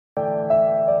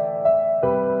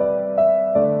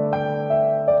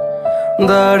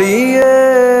দাঁড়িয়ে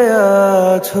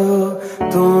আছো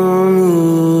তুমি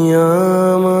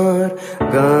আমার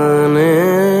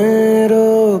গানের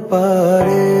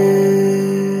পারে।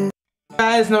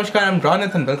 Guys, Namaskar, I'm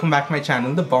Ronit and welcome back to my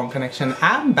channel, The Bomb Connection.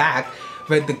 I'm back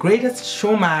with the greatest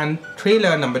showman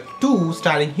trailer number 2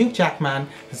 starring Hugh Jackman,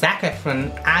 Zac Effron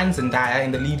and Zendaya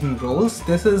in the leading roles.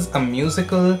 This is a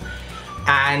musical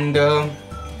and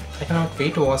I cannot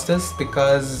wait to watch this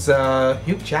because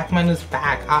Hugh Jackman is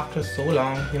back after so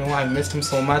long. You know, I missed him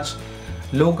so much.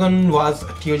 Logan was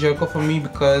a tearjerker for me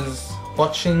because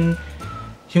watching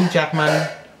Hugh Jackman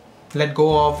let go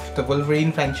of the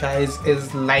Wolverine franchise is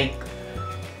like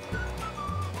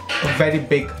a very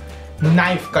big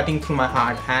knife cutting through my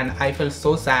heart, and I felt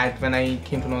so sad when I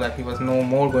came to know that he was no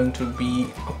more going to be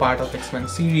a part of X-Men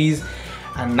series.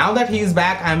 And now that he is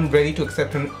back, I'm ready to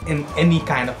accept him in any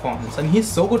kind of forms. And he's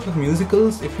so good with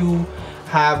musicals. If you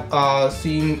have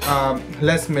seen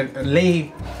Les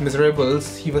Miserables,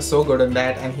 he was so good in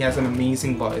that, and he has an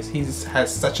amazing voice. He has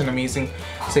such an amazing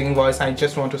singing voice. I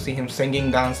just want to see him singing,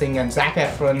 dancing, and Zac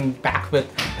Efron back with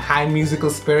high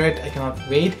musical spirit. I cannot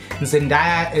wait.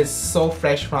 Zendaya is so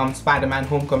fresh from Spider-Man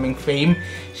Homecoming fame.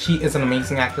 She is an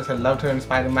amazing actress. I loved her in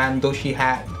Spider-Man, though she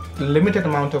had limited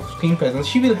amount of screen presence.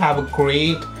 She will have a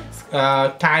great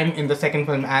time in the second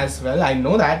film as well. I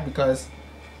know that because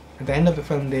at the end of the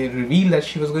film they revealed that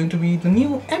she was going to be the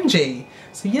new MJ.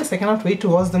 So yes, I cannot wait to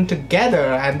watch them together.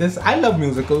 And this, I love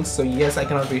musicals, so yes, I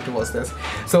cannot wait to watch this.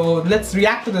 So let's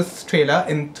react to this trailer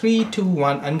in 3, 2,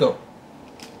 1 and go.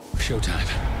 Showtime.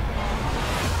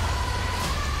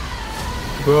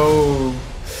 Whoa.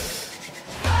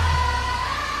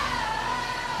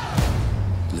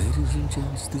 Ladies and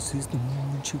gents, this is the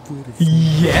moment you've waited for.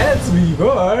 Yes, we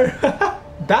were.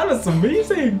 That was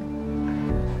amazing.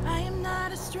 I am not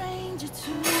a stranger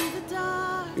to the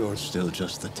dark. You're still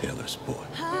just the tailor's boy.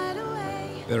 Hide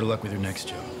away. Better luck with your next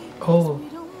job. Oh.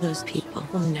 Those people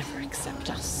will never accept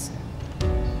us.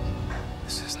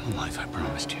 This isn't the life I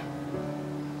promised you.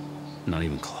 Not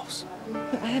even close.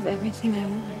 But I have everything I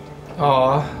want.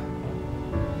 Aw.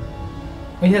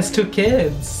 He has 2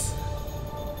 kids.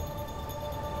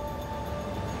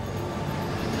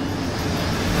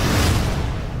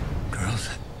 Girls,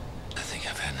 I think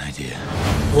I've had an idea.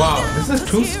 Wow, this is a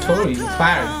true story.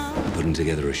 Inspired. I'm putting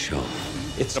together a show.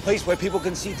 It's a place where people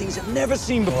can see things they've never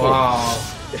seen before. Wow.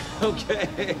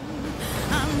 Okay.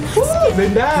 Woo,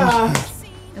 Zendaya.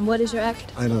 And what is your act?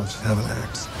 I don't have an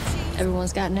act.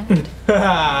 Everyone's got an act.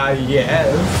 Yes.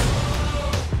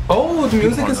 Oh, the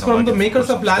music is from the makers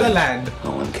of La La Land.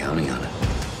 Oh, I'm counting on it.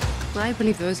 Well, I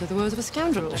believe those are the words of a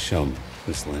scoundrel. A showman.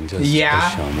 Miss Lynn, just Yeah. a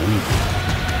showman.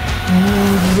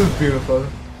 This is beautiful.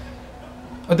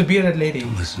 Oh, the bearded lady.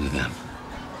 Don't listen to them.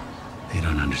 They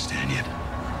don't understand yet.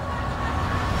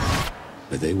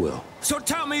 But they will. So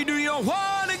tell me, do you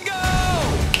want to go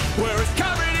where it's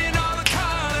covered in all the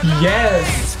color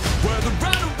Yes. where the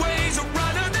runaways are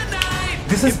running the night?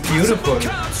 This is beautiful.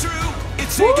 Come true,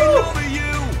 it's taking over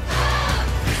you.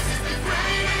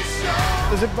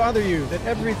 Does it bother you that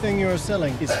everything you're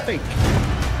selling is fake?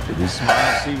 Did this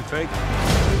smile seem fake?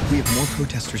 We have more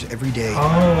protesters every day. Oh.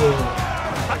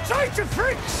 A bunch of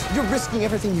freaks! You're risking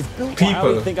everything you've built. How do People.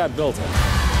 you think I built it?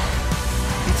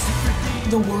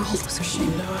 The world was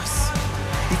ashamed of us.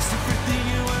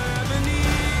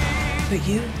 But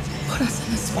you put us in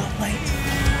the spotlight.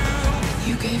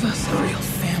 You gave us a real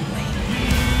family.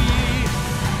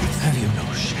 Have you no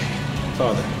shame?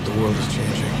 Father, the world is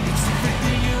changing.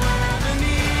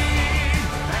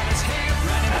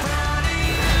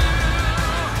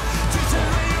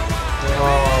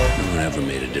 Wow. No one ever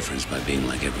made a difference by being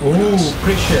like everyone Ooh, else.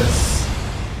 precious.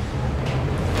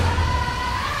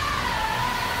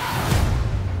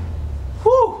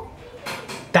 Whew.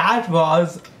 That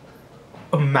was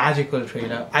a magical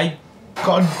trailer. I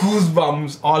got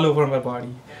goosebumps all over my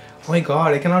body. Oh my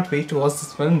god, I cannot wait to watch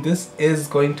this film. This is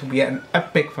going to be an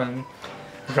epic film.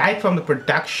 Right from the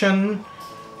production,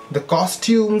 the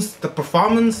costumes, the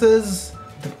performances,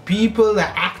 the people, the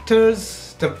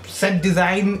actors, the set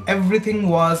design, everything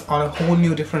was on a whole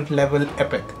new different level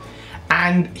epic.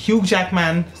 And Hugh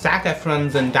Jackman, Zac Efron,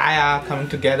 Zendaya coming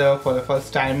together for the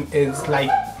first time is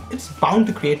like, it's bound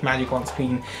to create magic on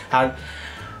screen.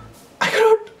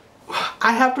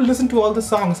 I have to listen to all the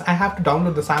songs. I have to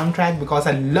download the soundtrack because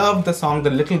I love the song, the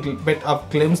little bit of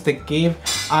glimpse they gave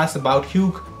us about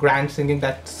Hugh Grant singing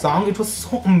that song. It was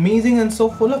so amazing and so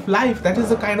full of life. That is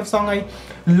the kind of song I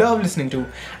love listening to,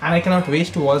 and I cannot wait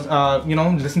to watch,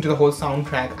 listen to the whole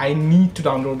soundtrack. I need to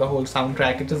download the whole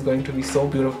soundtrack. It is going to be so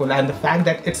beautiful, and the fact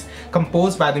that it's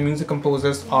composed by the music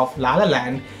composers of La La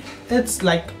Land, it's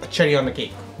like a cherry on the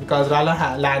cake. because La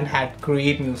La Land had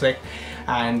great music,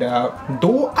 and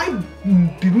though I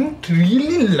didn't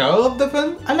really love the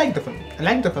film, I liked the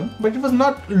film, but it was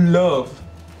not love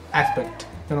aspect.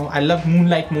 You know, I love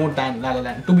Moonlight more than La La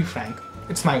Land, to be frank.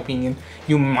 It's my opinion.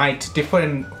 You might differ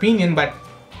in opinion, but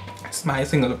it's my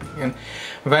single opinion.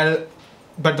 Well,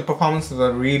 but the performances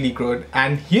were really good,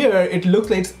 and here it looks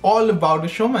like it's all about the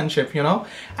showmanship, you know,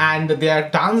 and they are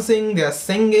dancing, they are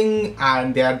singing,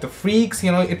 and they are the freaks,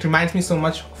 you know. It reminds me so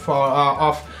much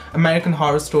of American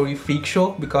Horror Story Freak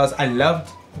Show, because I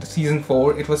loved the season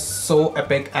 4. It was so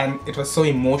epic and it was so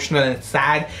emotional and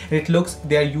sad, and it looks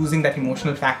they are using that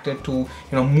emotional factor to, you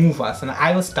know, move us, and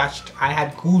I was touched. I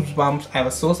had goosebumps. I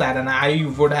was so sad, and I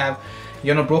would have,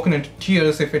 you know, broken into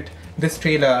tears if this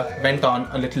trailer went on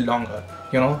a little longer,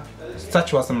 you know.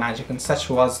 Such was the magic and such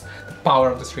was the power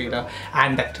of this trailer,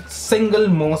 and that single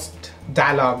most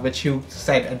dialogue which you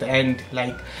said at the end,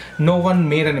 like, no one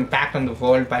made an impact on the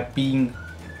world by being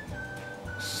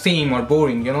same or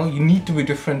boring, you know. You need to be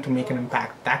different to make an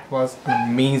impact. That was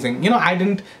amazing. You know, I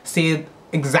didn't say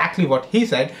exactly what he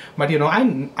said, but you know,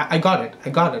 I got it. I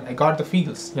got the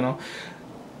feels, you know.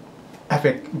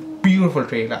 Epic, beautiful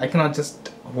trailer. I cannot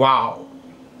just, wow.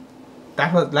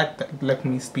 That was left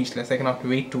me speechless. I cannot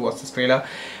wait to watch this trailer.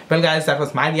 Well guys, that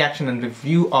was my reaction and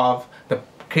review of the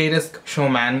greatest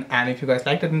showman, and if you guys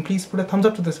liked it, then please put a thumbs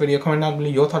up to this video, comment down below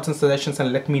your thoughts and suggestions,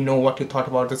 and let me know what you thought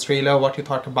about this trailer, what you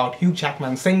thought about Hugh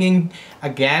Jackman singing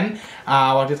again,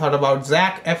 what you thought about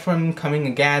Effron coming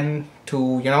again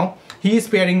to, you know, he's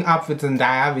pairing up with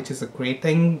Zendaya, which is a great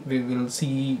thing. We will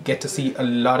get to see a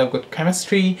lot of good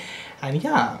chemistry. And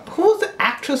yeah, who's the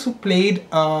actress who played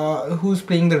who's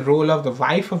playing the role of the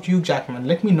wife of Hugh Jackman?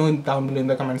 Let me know down below in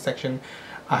the comment section.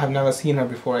 I have never seen her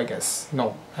before, I guess.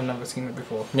 No, I've never seen her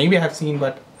before. Maybe I have seen,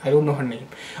 but I don't know her name.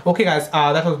 Okay guys,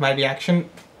 that was my reaction.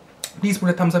 Please put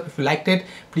a thumbs up if you liked it.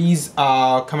 Please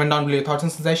comment down below your thoughts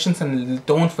and suggestions, and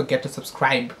don't forget to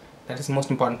subscribe. That is the most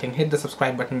important thing. Hit the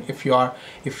subscribe button if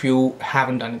you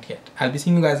haven't done it yet. I'll be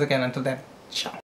seeing you guys again. Until then, ciao.